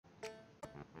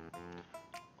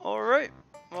Alright,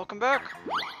 welcome back.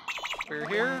 We're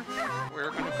here. We're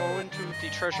gonna go into the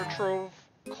Treasure Trove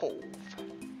Cove.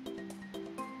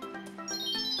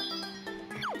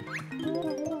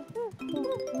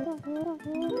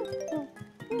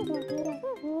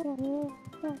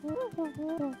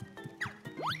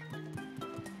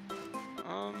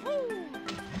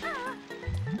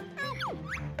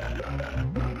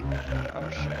 Oh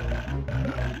shit.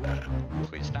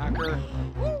 Please, Snacker.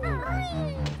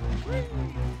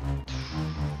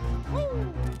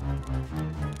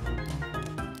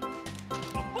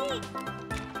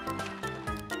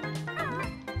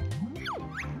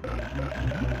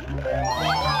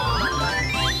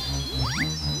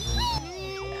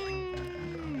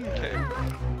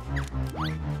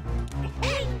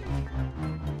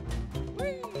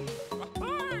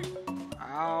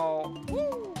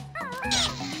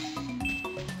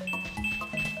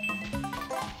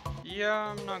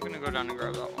 Yeah, I'm not gonna go down and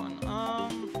grab that one.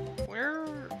 Where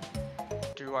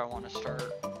do I want to start?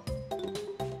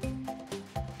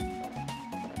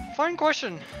 Fine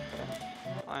question,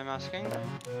 I'm asking.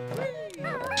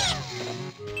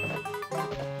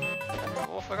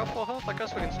 Well, if I got full health, I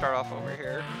guess we can start off over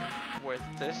here with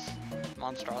this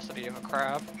monstrosity of a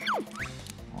crab.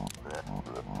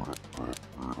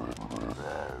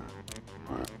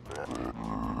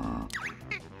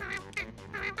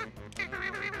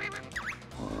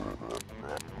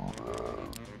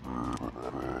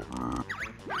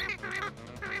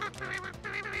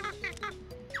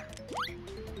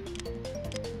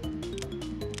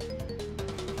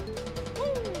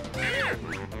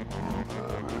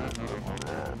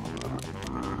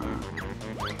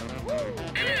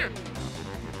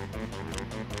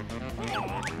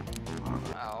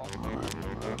 Ow.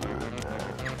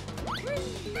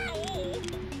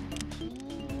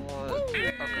 What?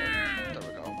 Okay, there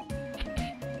we go.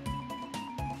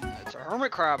 It's a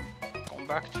hermit crab going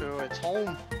back to its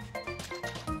home.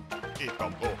 Yeah,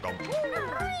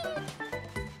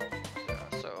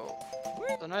 so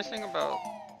the nice thing about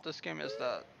this game is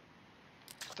that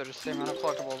there's the same amount of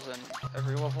collectibles in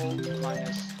every level,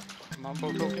 minus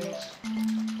Mambo tokens,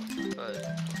 but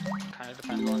kind of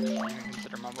depends on if you can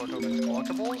consider Mambo tokens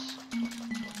collectibles.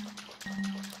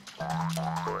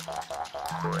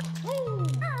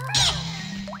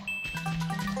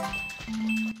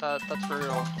 That's for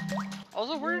real.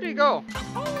 Also, where did he go?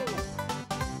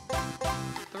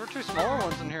 There were two smaller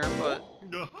ones in here, but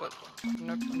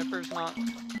Nipper's not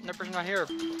here.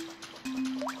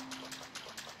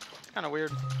 It's kind of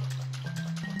weird.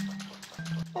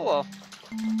 Oh well.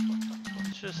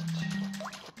 Let's just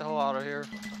get the hell out of here.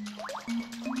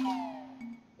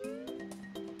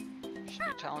 Should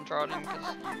be talent trotting,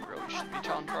 because you really should be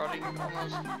talent trotting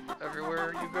almost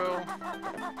everywhere you go.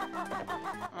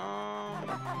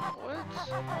 What?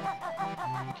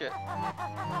 Okay.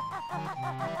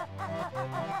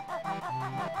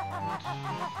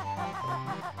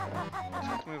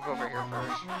 Let's move over here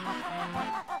first.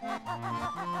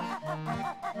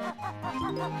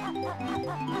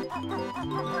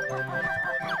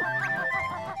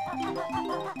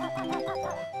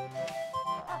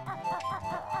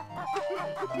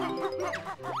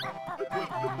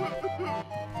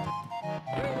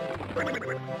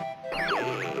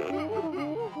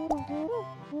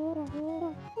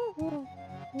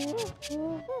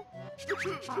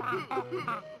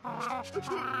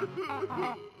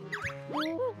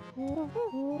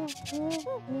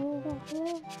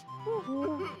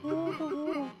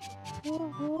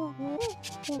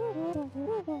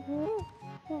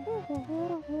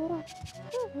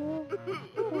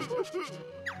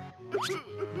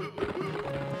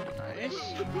 Nice.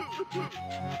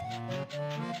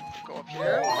 Go up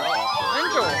here.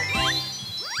 Banjo.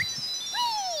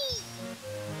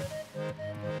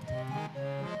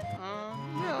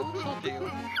 Yeah, let's help you.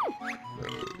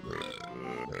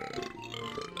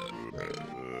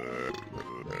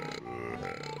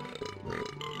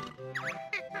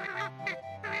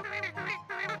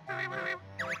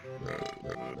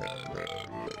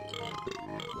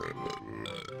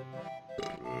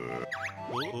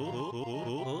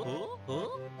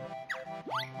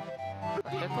 The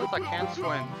Hippos, I can't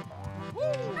swim.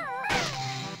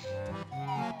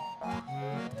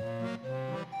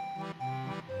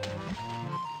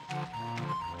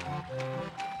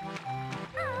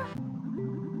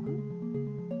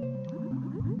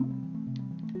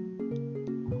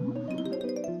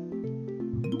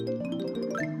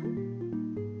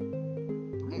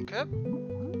 Okay.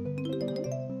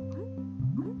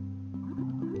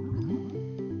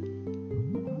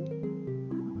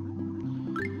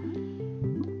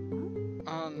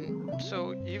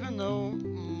 So even though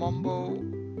Mumbo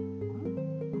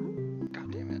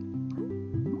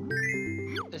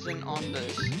on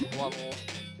this level,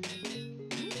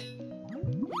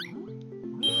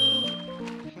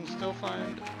 you can still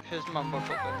find his mumbo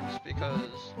tokens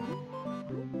because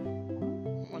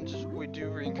once we do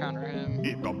re-encounter him,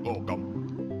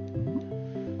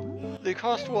 the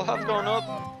cost will have gone up.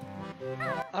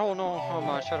 I don't know how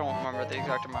much, I don't remember the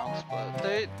exact amounts, but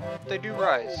they do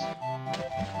rise.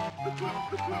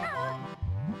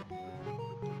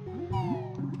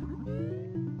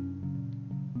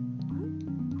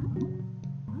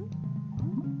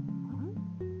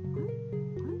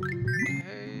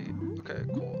 Okay,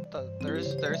 cool.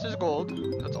 There's his gold.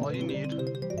 That's all you need.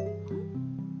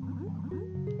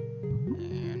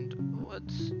 And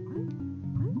let's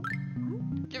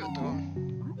give it to him.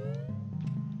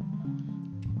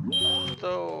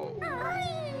 Though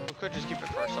we could just keep it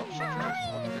for ourselves. So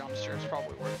to be honest, here it's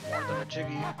probably worth more than a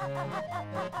jiggy.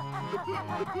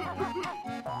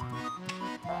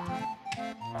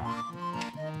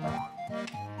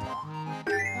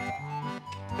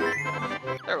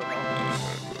 There we go.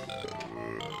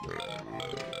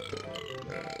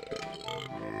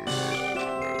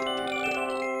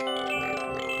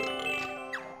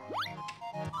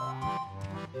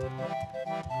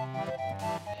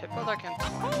 Hippo that can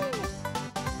swim.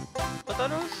 But that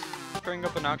does bring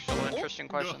up an actual interesting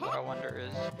question that I wonder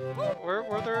is,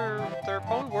 were there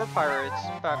probably were pirates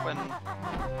back when,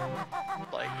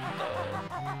 like,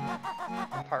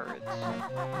 the pirates,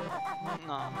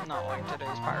 not like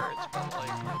today's pirates, but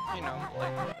like, you know,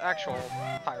 like actual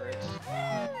pirates.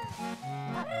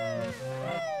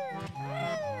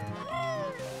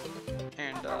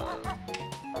 And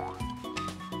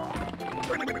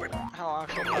how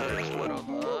actual pirates would have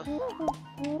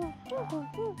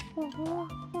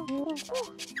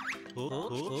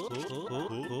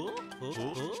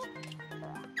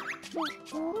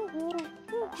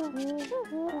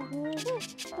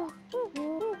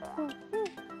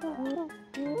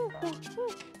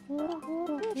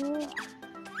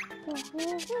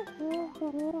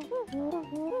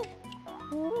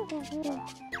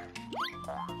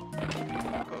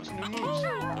goes new moves.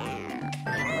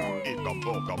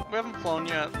 We haven't flown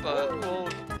yet, but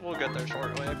we'll get there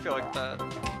shortly. I feel like that.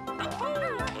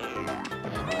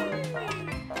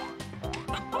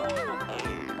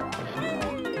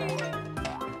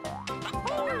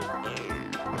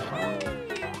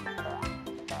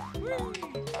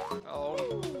 Oh.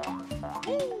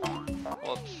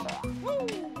 Whoops.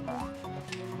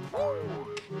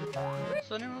 What's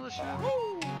the name of the ship?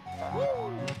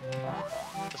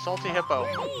 The Salty Hippo.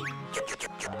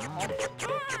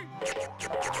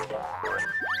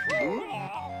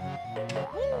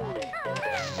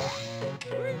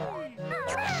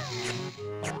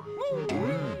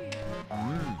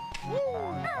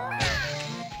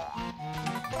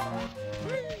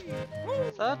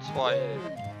 That's why.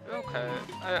 Okay,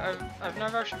 I've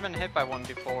never actually been hit by one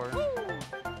before, so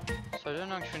I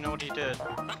didn't actually know what he did.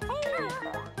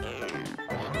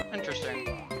 Interesting.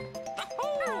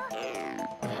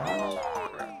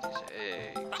 Grab these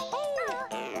eggs.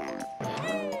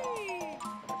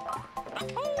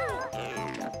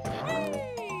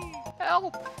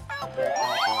 Help!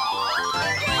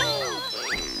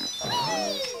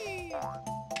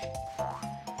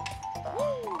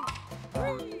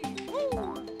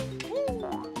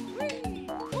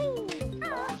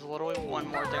 There's literally one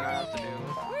more thing I have to do.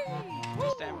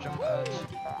 These damn jump pads.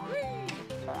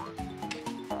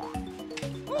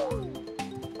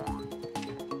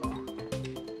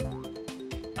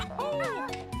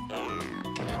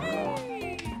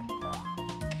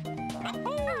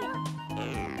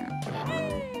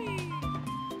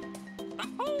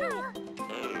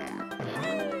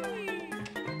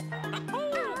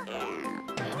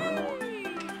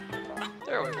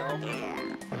 There we go.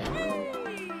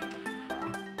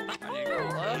 I need to go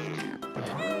left.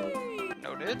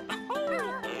 Noted.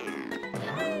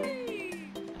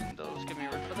 And those give me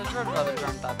rid for this red feathers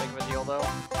aren't that big of a deal though.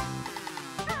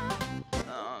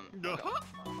 Go.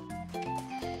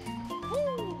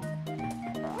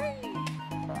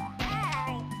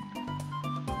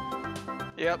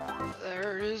 Yep,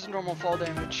 there is normal fall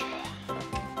damage.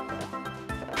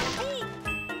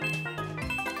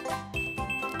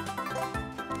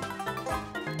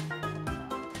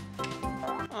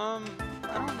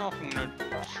 I don't know if I'm gonna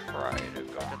try to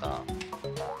go to the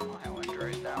island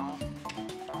right now.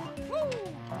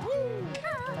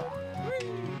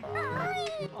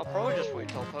 I'll probably just wait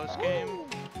till post-game,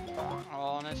 in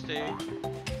all honesty.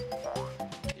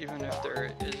 Even if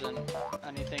there isn't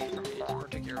anything for me to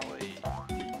particularly...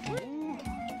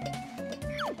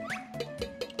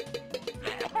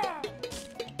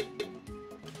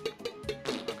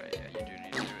 Okay, yeah, you do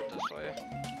need to do it this way.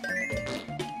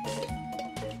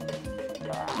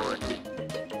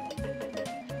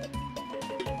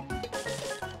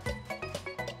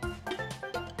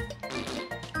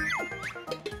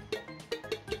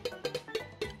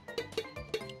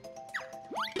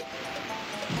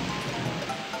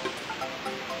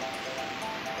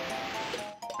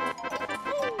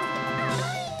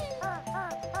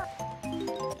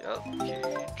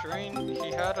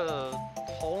 he had a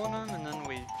hole in him, and then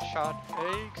we shot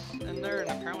eggs in there,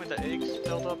 and apparently the eggs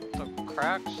filled up the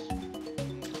cracks.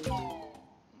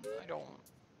 I don't.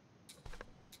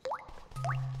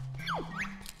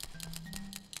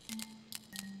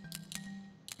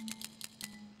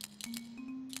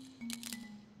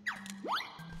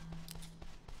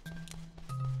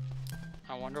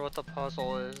 I wonder what the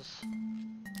puzzle is.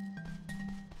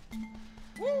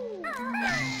 Woo!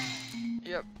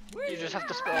 Yep, you just have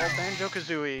to spell Banjo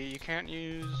Kazooie. You can't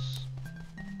use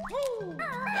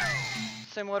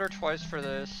same letter twice for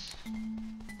this.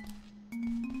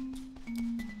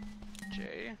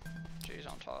 J. J's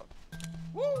on top.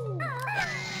 Woo!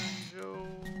 Banjo.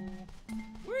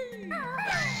 Wee!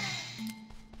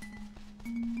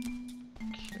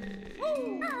 K.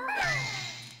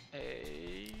 A.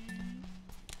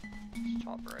 It's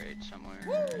top right somewhere.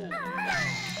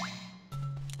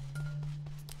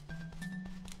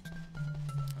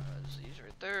 Z's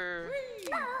right there.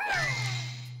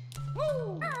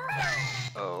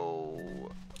 Oh.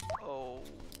 Oh.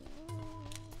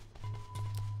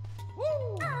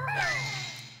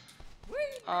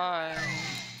 I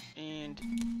and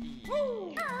E.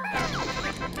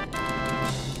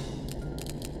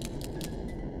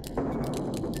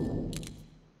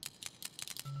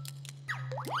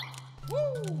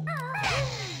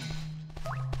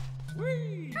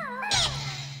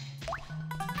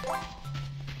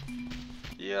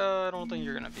 Yeah, I don't think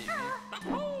you're gonna beat me.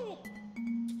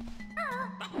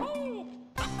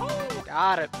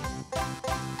 Got it.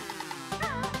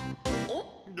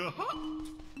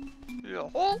 Yeah.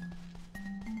 Oh.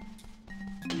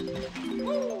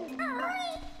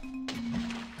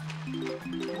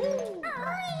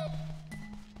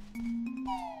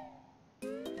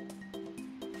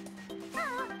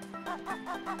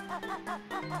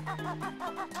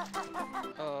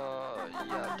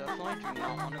 Yeah, definitely do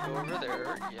not want to go over there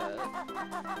yet.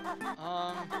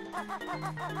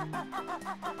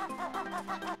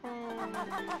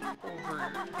 Over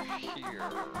here.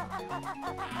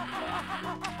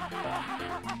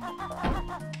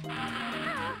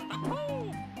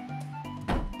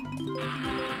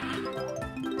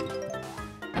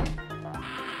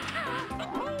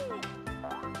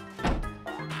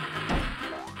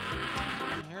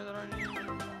 Here that I need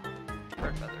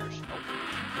red feathers. Nope.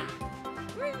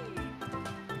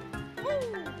 I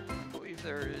believe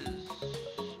there is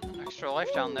an extra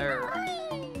life down there.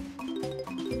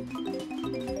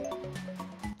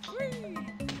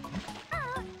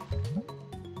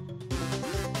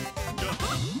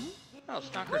 Oh,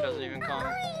 Snacker doesn't even come.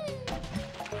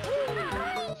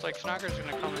 It's like Snacker's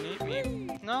gonna come and eat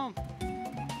me. No.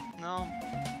 No.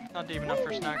 Not deep enough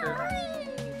for Snacker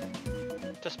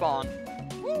to spawn.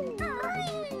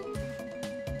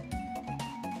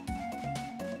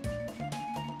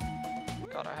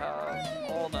 Gotta have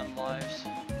all them lives.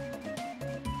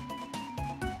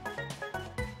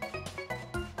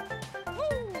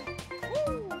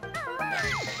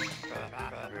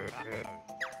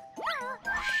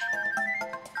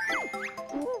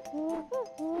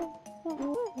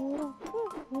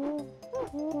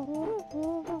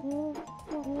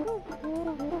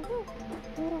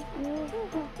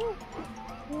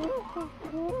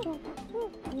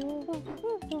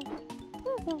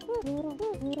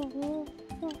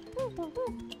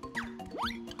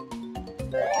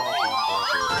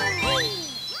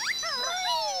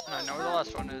 I know where the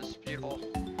last one is. Beautiful.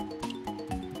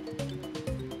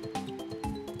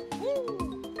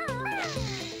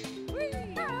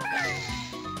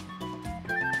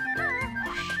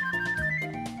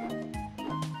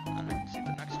 And I can see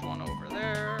the next one over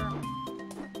there.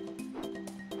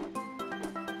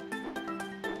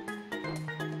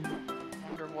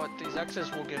 Wonder what these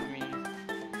X's will give me.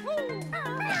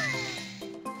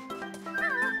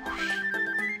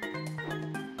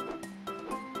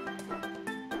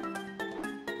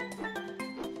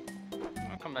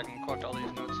 I can collect all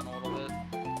these notes in a little bit.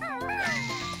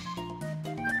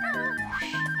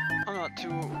 I'm not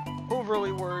too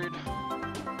overly worried.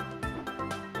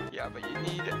 Yeah, but you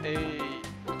need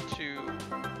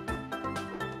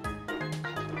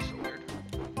so weird,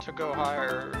 to go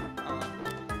higher.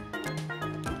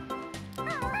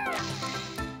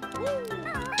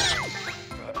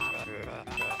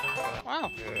 Wow.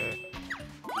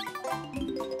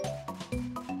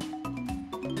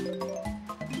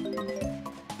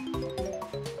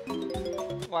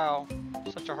 Wow,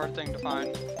 such a hard thing to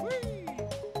find.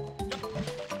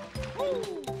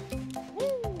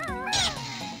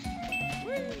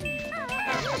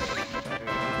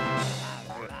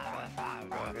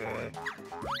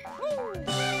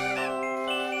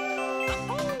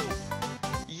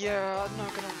 Yeah, I'm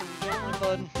not gonna leave you gently,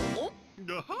 bud.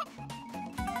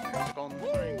 There's a golden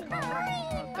ring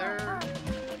out there.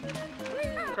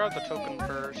 Grab the token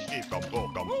first.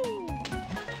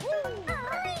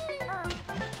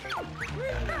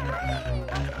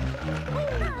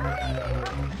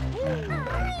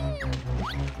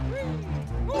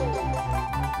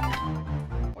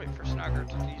 Wait for Snagger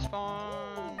to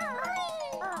despawn.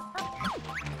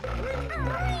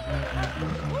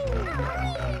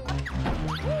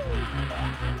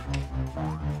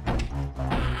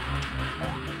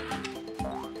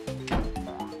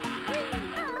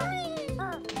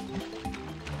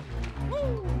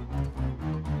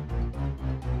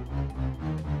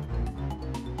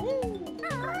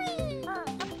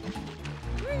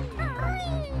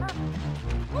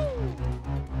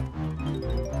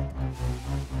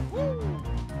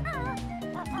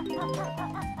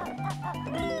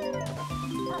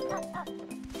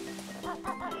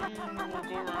 And we'll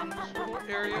go around this little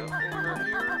area over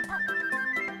here.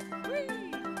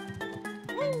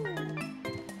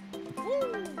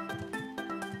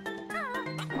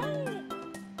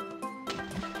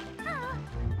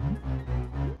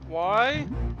 Why?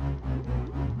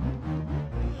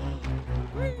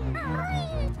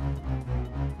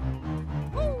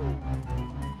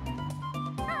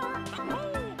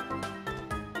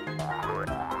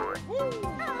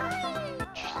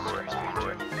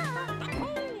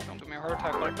 Don't give me a heart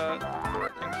attack like that.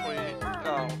 Thankfully,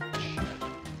 oh shit.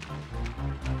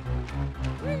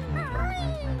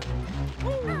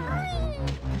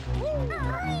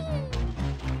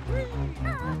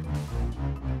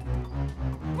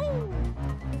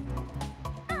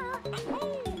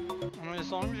 I mean,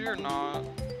 as long as you're not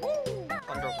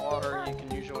underwater, you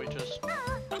can usually just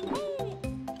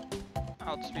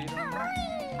outspeed them.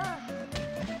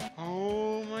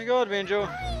 Oh my god, Banjo!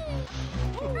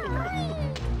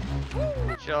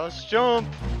 Just jump!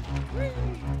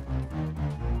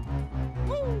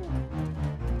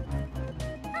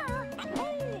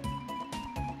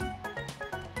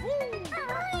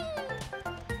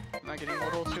 Am I getting a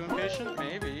little too impatient?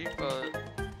 Maybe, but...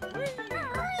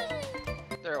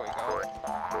 There we go.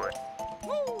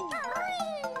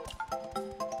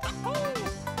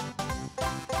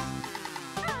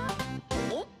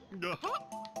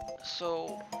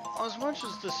 So, as much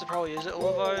as this probably is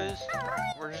ill-advised,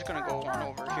 we're just gonna go on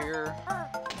over here.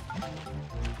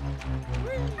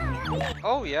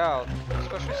 Oh yeah,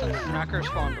 especially since Snacker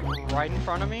spawned right in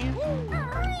front of me.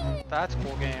 That's a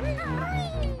cool game.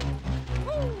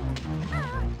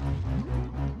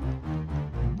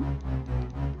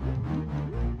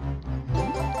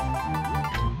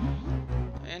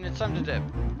 And it's time to dip.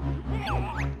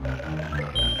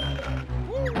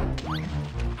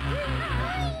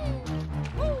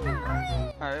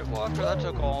 Alright, well after that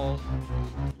took a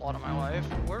lot of my life,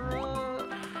 we're gonna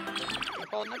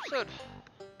call it an episode.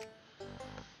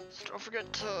 So don't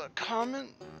forget to comment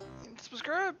and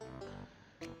subscribe.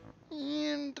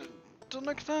 And until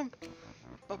next time,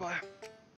 bye bye.